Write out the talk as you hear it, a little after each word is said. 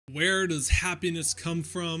Where does happiness come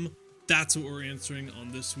from? That's what we're answering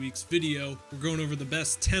on this week's video. We're going over the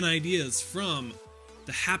best 10 ideas from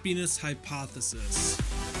the happiness hypothesis.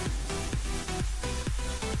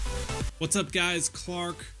 What's up, guys?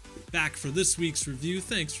 Clark back for this week's review.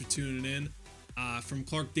 Thanks for tuning in from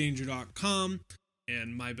clarkdanger.com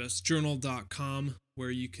and mybestjournal.com,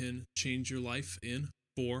 where you can change your life in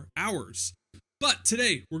 4 hours. But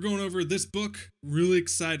today we're going over this book. Really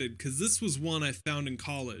excited because this was one I found in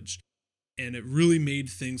college and it really made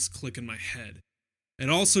things click in my head. It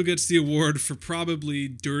also gets the award for probably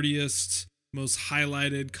dirtiest, most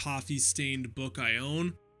highlighted, coffee-stained book I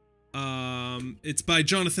own. It's by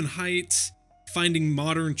Jonathan Haidt, Finding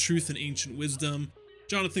Modern Truth in Ancient Wisdom.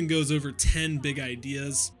 Jonathan goes over 10 big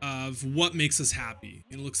ideas of what makes us happy.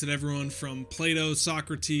 He looks at everyone from Plato,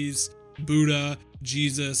 Socrates, Buddha,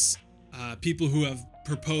 Jesus, people who have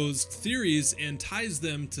proposed theories and ties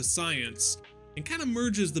them to science and kind of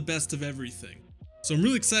merges the best of everything. So I'm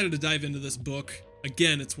really excited to dive into this book.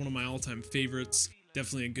 Again, it's one of my all-time favorites.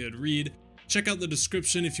 Definitely a good read. Check out the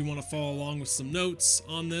description if you want to follow along with some notes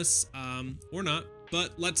on this, or not.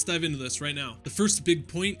 But let's dive into this right now. The first big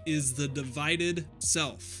point is the divided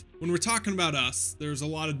self. When we're talking about us, there's a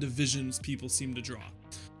lot of divisions people seem to draw.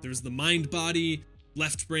 There's the mind-body,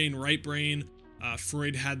 left brain, right brain.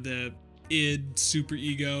 Freud had the id,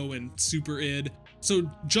 superego, and super id. So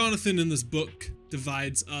Jonathan in this book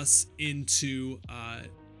divides us into,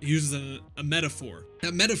 he uses a metaphor.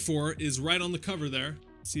 That metaphor is right on the cover there.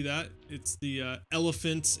 See that? It's the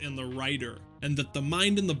elephant and the rider. And that the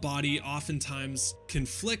mind and the body oftentimes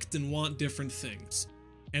conflict and want different things.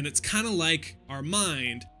 And it's kind of like our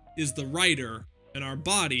mind is the rider and our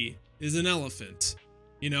body is an elephant.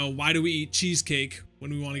 You know, why do we eat cheesecake when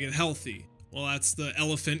we want to get healthy? Well, that's the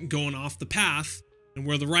elephant going off the path, and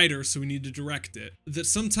we're the rider, so we need to direct it. That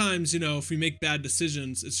sometimes, you know, if we make bad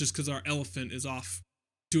decisions, it's just because our elephant is off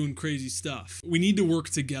doing crazy stuff. We need to work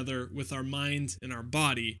together with our mind and our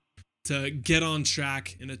body to get on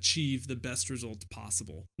track and achieve the best result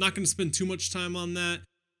possible. Not going to spend too much time on that.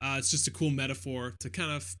 It's just a cool metaphor to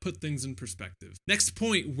kind of put things in perspective. Next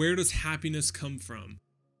point, where does happiness come from?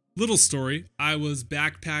 Little story, I was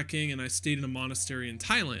backpacking and I stayed in a monastery in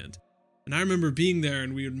Thailand. And I remember being there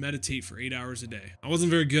and we would meditate for 8 hours a day. I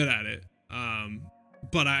wasn't very good at it,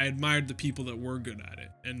 but I admired the people that were good at it.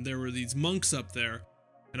 And there were these monks up there,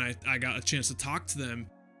 and I got a chance to talk to them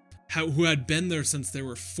who had been there since they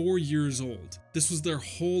were 4 years old. This was their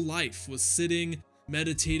whole life, was sitting,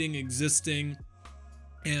 meditating, existing.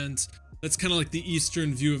 And that's kind of like the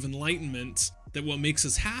Eastern view of enlightenment, that what makes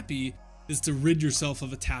us happy is to rid yourself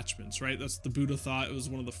of attachments, right? That's the Buddha thought. It was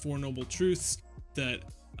one of the Four Noble Truths that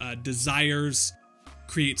desires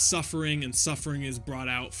create suffering, and suffering is brought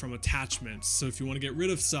out from attachments. So if you want to get rid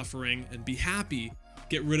of suffering and be happy,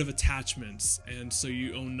 get rid of attachments, and so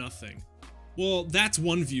you own nothing. Well, that's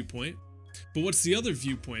one viewpoint, but what's the other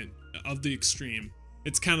viewpoint of the extreme?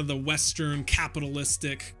 It's kind of the Western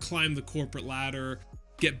capitalistic, climb the corporate ladder,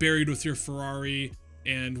 get buried with your Ferrari,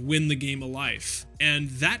 and win the game of life. And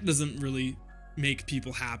that doesn't really make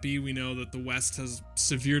people happy. We know that the West has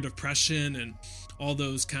severe depression and all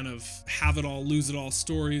those kind of have it all, lose it all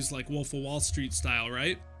stories like Wolf of Wall Street style,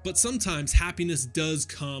 right? But sometimes happiness does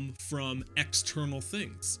come from external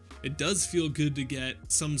things. It does feel good to get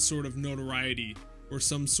some sort of notoriety or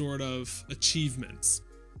some sort of achievements.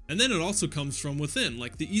 And then it also comes from within,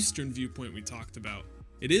 like the Eastern viewpoint we talked about.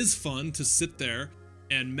 It is fun to sit there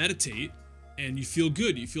and meditate and you feel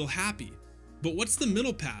good, you feel happy. But what's the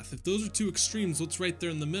middle path? If those are two extremes, what's right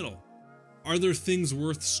there in the middle? Are there things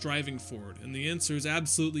worth striving for? And the answer is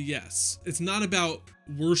absolutely yes. It's not about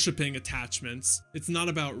worshiping attachments. It's not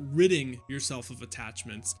about ridding yourself of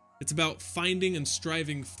attachments. It's about finding and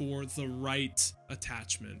striving for the right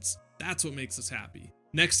attachments. That's what makes us happy.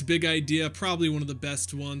 Next big idea, probably one of the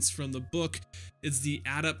best ones from the book, is the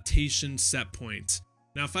adaptation set point.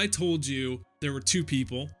 Now, if I told you there were two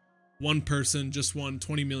people, one person just won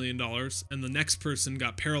 $20 million and the next person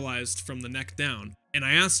got paralyzed from the neck down, and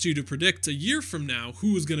I asked you to predict a year from now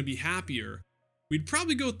who was going to be happier, we'd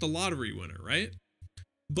probably go with the lottery winner, right?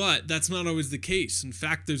 But that's not always the case. In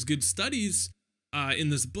fact, there's good studies in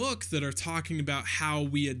this book that are talking about how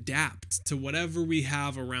we adapt to whatever we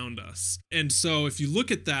have around us. And so if you look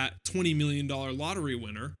at that $20 million lottery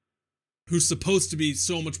winner, who's supposed to be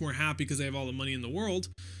so much more happy because they have all the money in the world,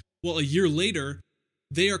 well, a year later,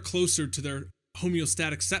 they are closer to their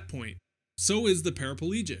homeostatic set point. So is the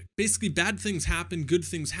paraplegic. Basically, bad things happen, good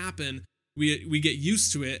things happen, we get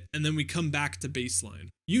used to it, and then we come back to baseline.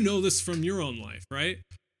 You know this from your own life, right?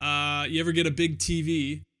 You ever get a big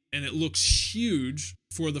TV and it looks huge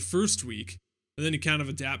for the first week, and then you kind of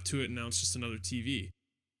adapt to it, and now it's just another TV.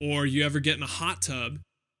 Or you ever get in a hot tub,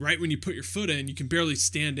 right when you put your foot in, you can barely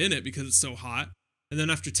stand in it because it's so hot. And then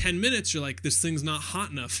after 10 minutes, you're like, this thing's not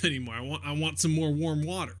hot enough anymore. I want some more warm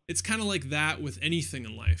water. It's kind of like that with anything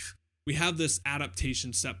in life. We have this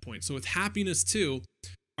adaptation set point. So with happiness too,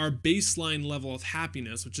 our baseline level of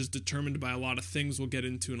happiness, which is determined by a lot of things we'll get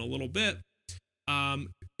into in a little bit,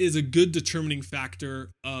 is a good determining factor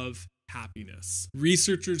of happiness.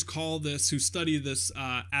 Researchers call this, who study this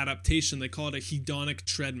adaptation, they call it a hedonic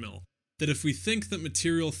treadmill. That if we think that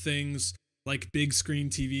material things like big screen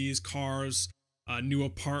TVs, cars, new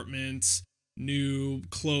apartments, new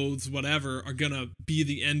clothes, whatever, are gonna be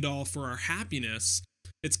the end all for our happiness,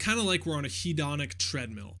 it's kind of like we're on a hedonic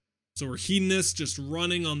treadmill. So we're hedonists, just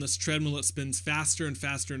running on this treadmill that spins faster and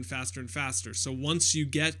faster and faster and faster. So once you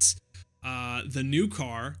get the new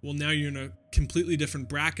car, well, now you're in a completely different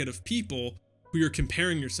bracket of people who you're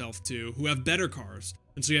comparing yourself to, who have better cars.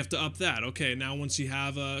 And so you have to up that. Okay, now once you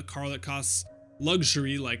have a car that costs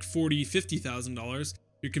luxury like $40,000, $50,000,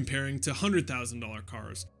 you're comparing to $100,000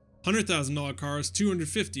 cars. $100,000 cars,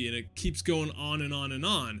 $250,000, and it keeps going on and on and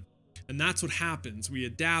on. And that's what happens. We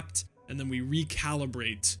adapt and then we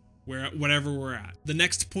recalibrate whatever we're at. The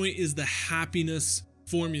next point is the happiness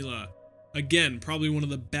formula. Again, probably one of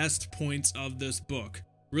the best points of this book.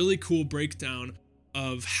 Really cool breakdown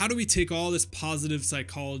of how do we take all this positive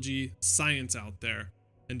psychology science out there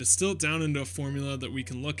and distill it down into a formula that we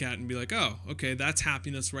can look at and be like, oh, okay, that's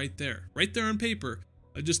happiness right there on paper.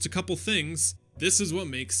 Just a couple things. This is what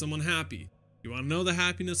makes someone happy. You want to know the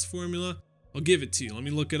happiness formula? I'll give it to you. Let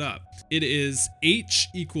me look it up. It is H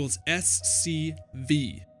equals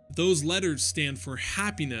SCV. Those letters stand for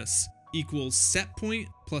happiness equals set point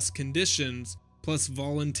plus conditions plus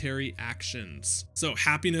voluntary actions. So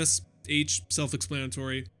happiness, H,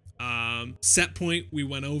 self-explanatory. Set point, we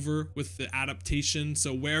went over with the adaptation.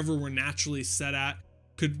 So wherever we're naturally set at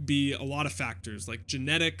could be a lot of factors like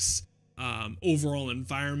genetics, overall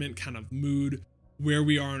environment, kind of mood, where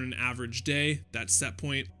we are on an average day, that's set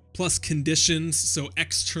point, plus conditions, so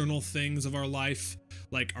external things of our life,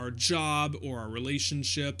 like our job or our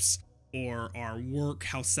relationships or our work,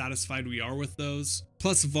 how satisfied we are with those,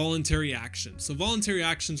 plus voluntary actions. So voluntary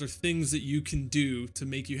actions are things that you can do to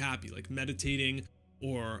make you happy, like meditating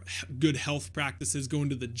or good health practices, going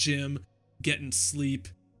to the gym, getting sleep,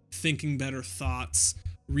 thinking better thoughts,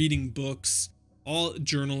 reading books, all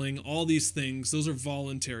journaling, all these things, those are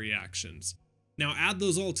voluntary actions. Now add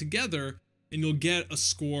those all together and you'll get a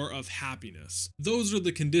score of happiness. Those are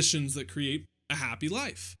the conditions that create a happy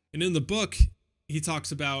life. And in the book, he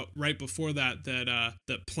talks about right before that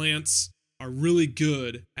plants are really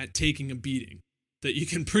good at taking a beating. That you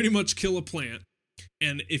can pretty much kill a plant,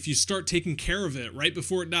 and if you start taking care of it right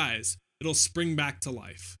before it dies, it'll spring back to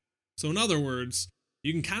life. So in other words,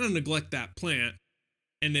 you can kind of neglect that plant,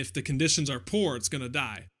 and if the conditions are poor, it's going to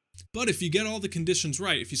die. But if you get all the conditions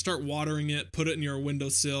right, if you start watering it, put it in your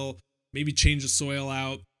windowsill, maybe change the soil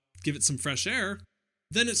out, give it some fresh air,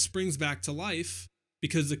 then it springs back to life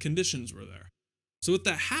because the conditions were there. So with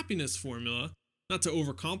that happiness formula, not to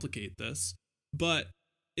overcomplicate this, but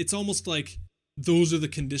it's almost like those are the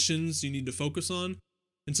conditions you need to focus on.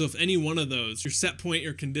 And so if any one of those, your set point,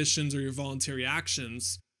 your conditions, or your voluntary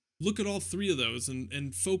actions, look at all three of those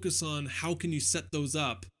and focus on how can you set those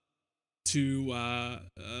up to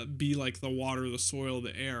be like the water, the soil,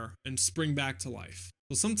 the air, and spring back to life.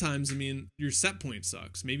 Well, sometimes, I mean, your set point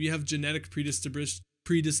sucks. Maybe you have genetic predisposition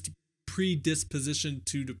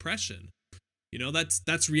to depression. You know,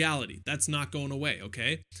 that's reality. That's not going away,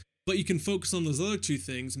 okay? But you can focus on those other two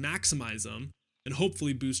things, maximize them, and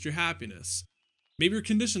hopefully boost your happiness. Maybe your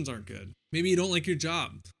conditions aren't good. Maybe you don't like your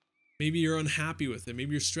job. Maybe you're unhappy with it.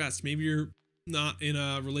 Maybe you're stressed. Maybe you're not in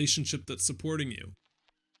a relationship that's supporting you.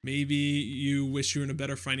 Maybe you wish you were in a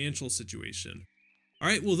better financial situation. All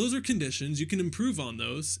right, well, those are conditions. You can improve on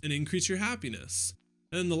those and increase your happiness.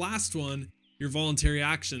 And then the last one, your voluntary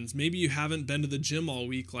actions. Maybe you haven't been to the gym all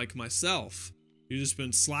week like myself. You've just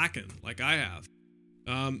been slacking like I have.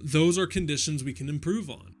 Those are conditions we can improve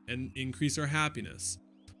on and increase our happiness.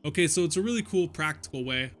 Okay, so it's a really cool practical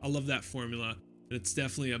way. I love that formula. And it's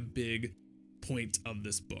definitely a big point of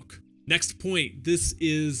this book. Next point, this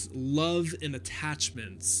is love and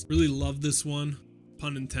attachments. Really love this one.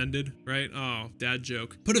 Pun intended, right? Oh, dad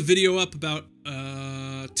joke. Put a video up about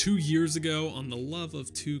 2 years ago on the love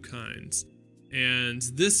of two kinds. And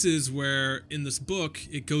this is where in this book,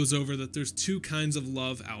 it goes over that there's two kinds of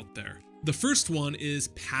love out there. The first one is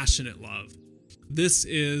passionate love. This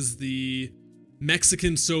is the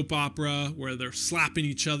Mexican soap opera where they're slapping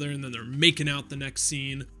each other and then they're making out the next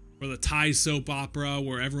scene. or the Thai soap opera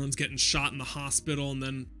where everyone's getting shot in the hospital and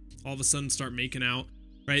then all of a sudden start making out,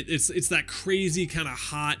 right? It's that crazy kind of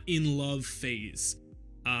hot in love phase.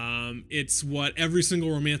 It's what every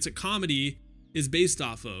single romantic comedy is based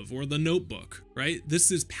off of, or The Notebook, right?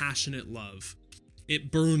 This is passionate love.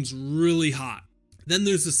 It burns really hot. Then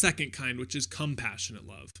there's the second kind, which is compassionate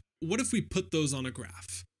love. What if we put those on a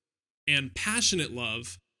graph? And passionate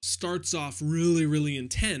love starts off really, really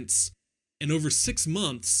intense, and over 6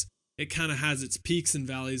 months, it kind of has its peaks and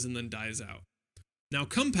valleys and then dies out. Now,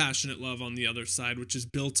 compassionate love on the other side, which is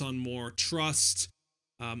built on more trust,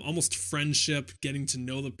 almost friendship, getting to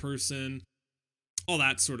know the person, all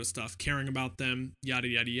that sort of stuff, caring about them, yada,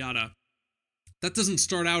 yada, yada. That doesn't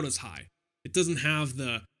start out as high. It doesn't have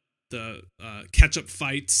the catch-up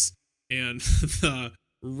fights and the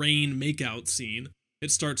rain makeout scene. It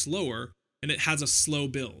starts lower, and it has a slow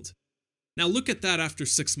build. Now look at that after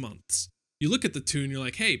 6 months. You look at the two, and you're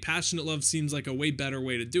like, hey, passionate love seems like a way better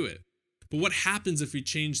way to do it. But what happens if we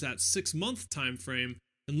change that 6-month time frame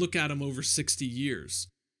and look at them over 60 years?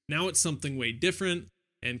 Now it's something way different,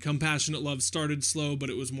 and compassionate love started slow, but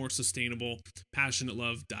it was more sustainable. Passionate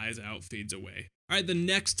love dies out, fades away. All right, the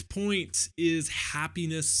next point is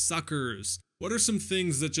happiness suckers. What are some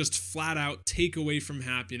things that just flat out take away from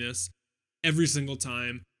happiness every single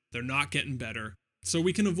time? They're not getting better, so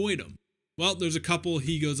we can avoid them. Well, there's a couple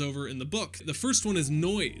he goes over in the book. The first one is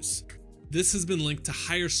noise. This has been linked to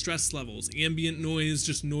higher stress levels, ambient noise,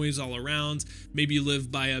 just noise all around. Maybe you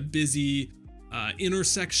live by a busy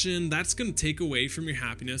intersection. That's going to take away from your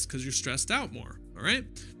happiness because you're stressed out more, all right?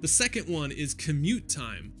 The second one is commute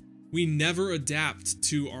time. We never adapt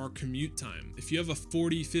to our commute time. If you have a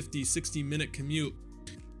 40, 50, 60-minute commute,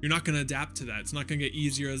 you're not going to adapt to that. It's not going to get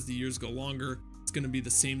easier as the years go longer. It's going to be the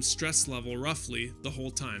same stress level roughly the whole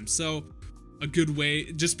time. So a good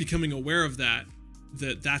way, just becoming aware of that's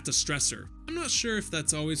a stressor. I'm not sure if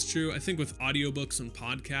that's always true. I think with audiobooks and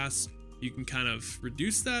podcasts, you can kind of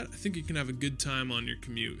reduce that. I think you can have a good time on your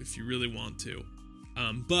commute if you really want to.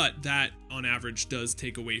 But that, on average, does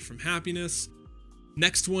take away from happiness.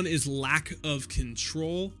 Next one is lack of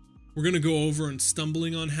control. We're going to go over and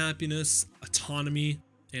stumbling on happiness, autonomy,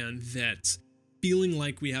 and that feeling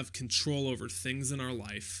like we have control over things in our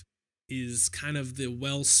life is kind of the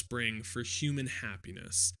wellspring for human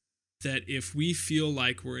happiness. That if we feel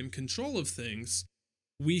like we're in control of things,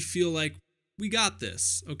 we feel like we got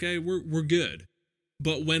this, okay? We're good.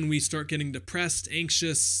 But when we start getting depressed,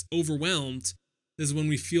 anxious, overwhelmed, is when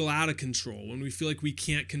we feel out of control, when we feel like we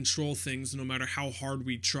can't control things no matter how hard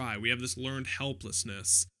we try. We have this learned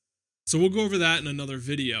helplessness. So we'll go over that in another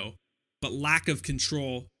video, but lack of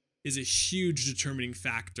control is a huge determining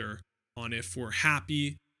factor on if we're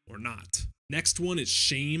happy or not. Next one is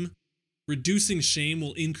shame. Reducing shame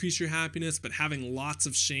will increase your happiness, but having lots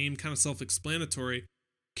of shame, kind of self-explanatory,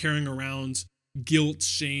 carrying around guilt,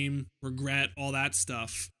 shame, regret, all that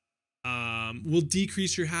stuff, will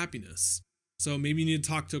decrease your happiness. So maybe you need to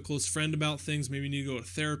talk to a close friend about things. Maybe you need to go to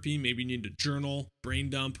therapy. Maybe you need to journal,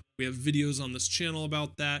 brain dump. We have videos on this channel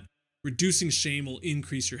about that. Reducing shame will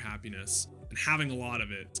increase your happiness, and having a lot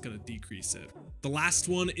of it is going to decrease it. The last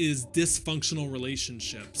one is dysfunctional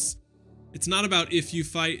relationships. It's not about if you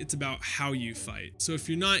fight, it's about how you fight. So if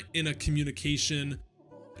you're not in a communication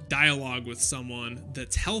dialogue with someone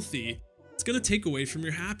that's healthy, it's going to take away from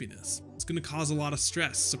your happiness. It's going to cause a lot of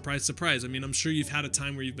stress. Surprise, surprise. I mean, I'm sure you've had a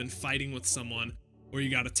time where you've been fighting with someone, or you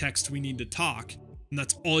got a text, we need to talk, and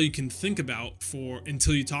that's all you can think about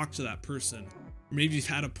until you talk to that person. Or maybe you've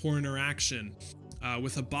had a poor interaction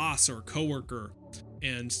with a boss or a coworker,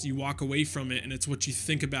 and you walk away from it, and it's what you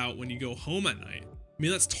think about when you go home at night. I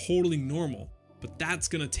mean, that's totally normal, but that's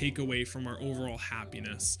going to take away from our overall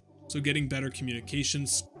happiness. So getting better communication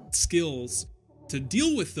skills to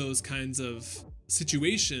deal with those kinds of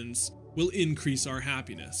situations will increase our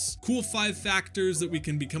happiness. Cool 5 factors that we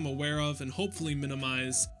can become aware of and hopefully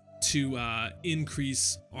minimize to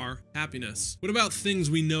increase our happiness. What about things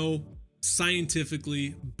we know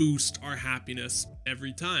scientifically boost our happiness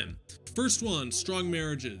every time? First one, strong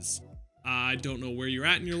marriages. I don't know where you're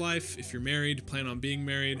at in your life. If you're married, plan on being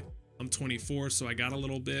married. I'm 24, so I got a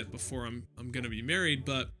little bit before I'm gonna be married,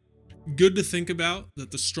 but good to think about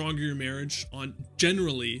that the stronger your marriage,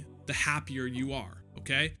 generally, the happier you are,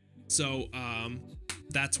 okay? So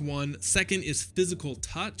that's one. Second is physical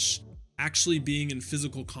touch. Actually being in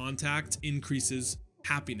physical contact increases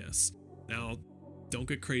happiness. Now, don't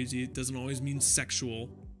get crazy. It doesn't always mean sexual.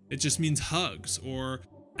 It just means hugs, or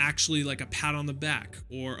actually like a pat on the back,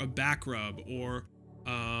 or a back rub, or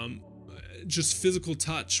just physical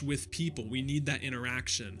touch with people. We need that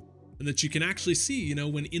interaction. And that you can actually see,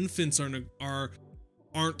 when infants are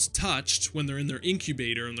aren't touched when they're in their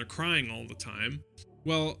incubator and they're crying all the time.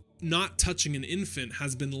 Well, not touching an infant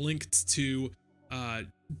has been linked to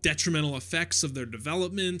detrimental effects of their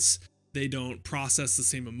development. They don't process the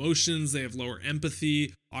same emotions. They have lower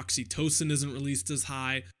empathy. Oxytocin isn't released as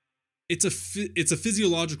high. It's a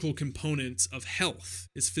physiological component of health,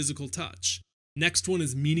 is physical touch. Next one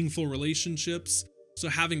is meaningful relationships. So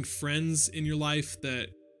having friends in your life that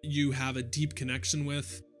you have a deep connection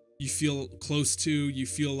with, you feel close to, you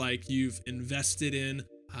feel like you've invested in.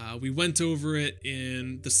 We went over it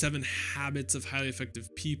in the 7 Habits of Highly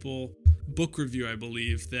Effective People book review, I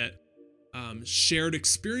believe, that shared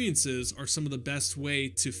experiences are some of the best way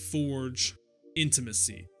to forge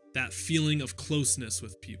intimacy, that feeling of closeness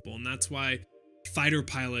with people. And that's why fighter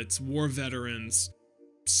pilots, war veterans,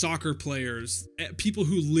 soccer players, people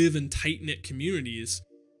who live in tight-knit communities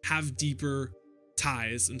have deeper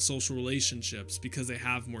ties and social relationships because they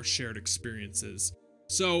have more shared experiences.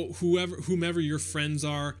 So whomever your friends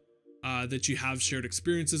are that you have shared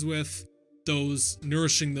experiences with,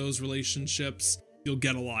 nourishing those relationships, you'll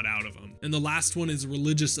get a lot out of them. And the last one is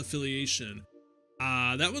religious affiliation.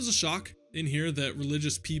 That was a shock in here that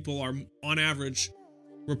religious people are, on average,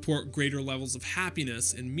 report greater levels of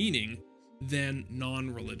happiness and meaning than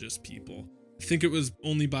non-religious people. I think it was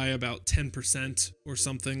only by about 10% or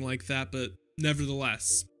something like that, but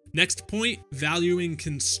nevertheless. Next point, valuing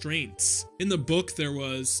constraints. In the book, there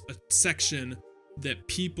was a section that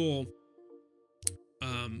people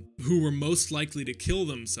who were most likely to kill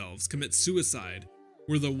themselves, commit suicide,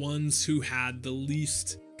 were the ones who had the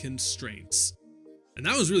least constraints. And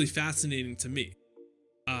that was really fascinating to me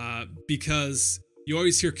because you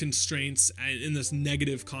always hear constraints in this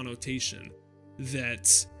negative connotation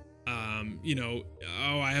that,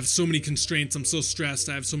 I have so many constraints, I'm so stressed,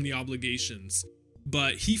 I have so many obligations.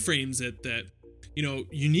 But he frames it that,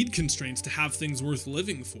 you need constraints to have things worth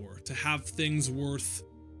living for, to have things worth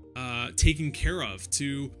taking care of,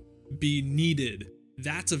 to be needed.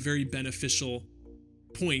 That's a very beneficial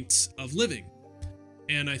point of living.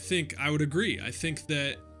 And I think I would agree. I think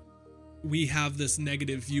that we have this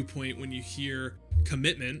negative viewpoint when you hear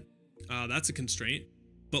commitment. That's a constraint.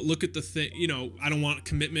 But look at the thing, I don't want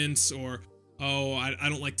commitments, or, I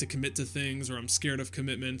don't like to commit to things, or I'm scared of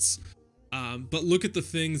commitments. But look at the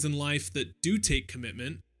things in life that do take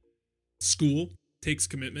commitment. School takes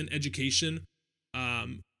commitment, education,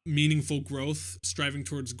 meaningful growth, striving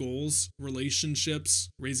towards goals, relationships,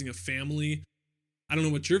 raising a family. I don't know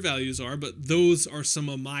what your values are, but those are some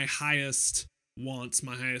of my highest wants,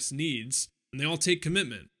 my highest needs, and they all take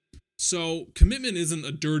commitment. So commitment isn't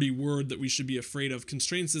a dirty word that we should be afraid of.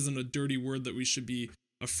 Constraints isn't a dirty word that we should be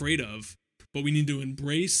afraid of, but we need to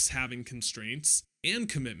embrace having constraints and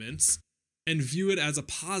commitments and view it as a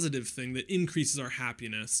positive thing that increases our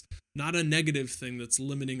happiness, not a negative thing that's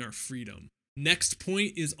limiting our freedom. Next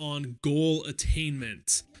point is on goal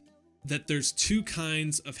attainment, that there's 2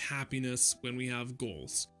 kinds of happiness when we have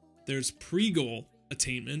goals. There's pre-goal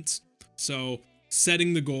attainment, so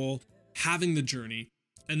setting the goal, having the journey,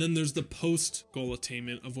 and then there's the post-goal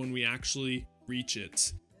attainment of when we actually reach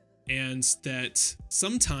it. And that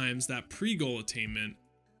sometimes that pre-goal attainment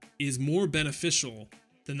is more beneficial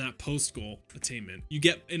than that post-goal attainment.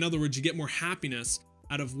 In other words, you get more happiness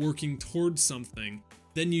out of working towards something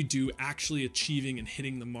than you do actually achieving and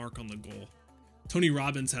hitting the mark on the goal. Tony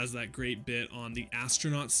Robbins has that great bit on the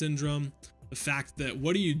astronaut syndrome, the fact that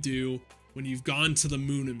what do you do when you've gone to the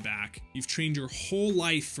moon and back? You've trained your whole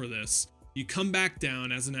life for this. You come back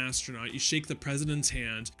down as an astronaut, you shake the president's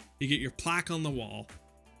hand, you get your plaque on the wall.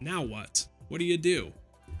 Now what? What do you do?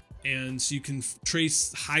 And you can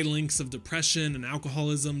trace high links of depression and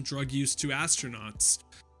alcoholism, drug use to astronauts.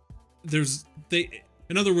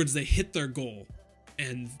 In other words, they hit their goal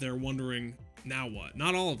and they're wondering, now what?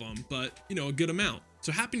 Not all of them, but a good amount.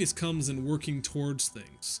 So happiness comes in working towards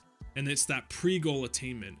things, and it's that pre-goal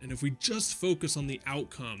attainment. And if we just focus on the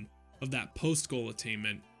outcome of that post-goal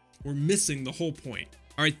attainment, we're missing the whole point.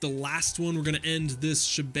 All right, the last one, we're going to end this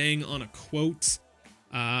shebang on a quote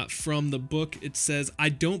from the book. It says, "I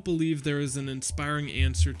don't believe there is an inspiring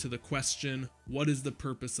answer to the question, what is the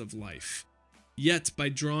purpose of life? Yet, by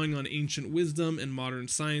drawing on ancient wisdom and modern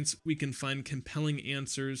science, we can find compelling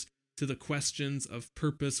answers to the questions of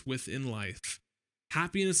purpose within life.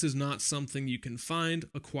 Happiness is not something you can find,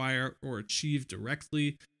 acquire, or achieve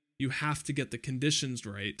directly. You have to get the conditions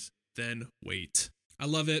right, then wait." I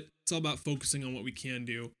love it. It's all about focusing on what we can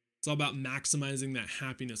do. It's all about maximizing that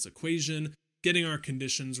happiness equation, getting our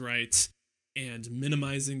conditions right, and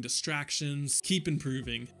minimizing distractions. Keep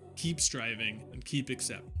improving, keep striving, and keep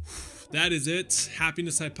accepting. That is it.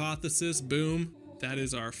 Happiness hypothesis. Boom. That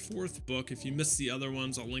is our 4th book. If you missed the other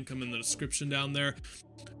ones, I'll link them in the description down there.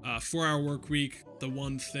 4-Hour Work Week, The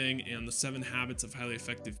One Thing, and The 7 Habits of Highly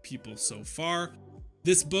Effective People so far.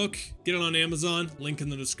 This book, get it on Amazon, link in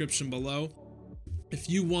the description below. If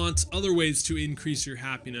you want other ways to increase your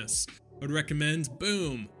happiness, I would recommend,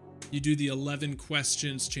 boom, you do the 11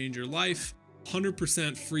 questions change your life.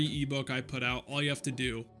 100% free ebook I put out. All you have to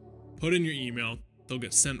do, put in your email, they'll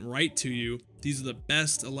get sent right to you. These are the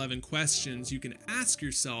best 11 questions you can ask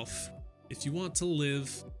yourself if you want to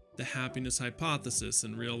live the happiness hypothesis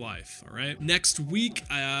in real life. All right, next week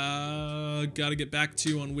I gotta get back to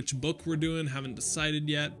you on which book we're doing. Haven't decided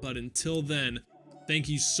yet, but until then, thank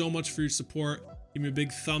you so much for your support. Give me a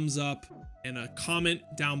big thumbs up and a comment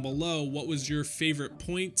down below. What was your favorite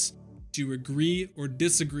point? Do you agree or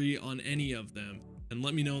disagree on any of them? And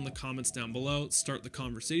let me know in the comments down below. Start the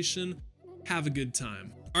conversation. Have a good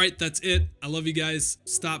time. All right, that's it. I love you guys.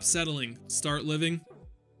 Stop settling. Start living.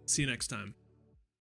 See you next time.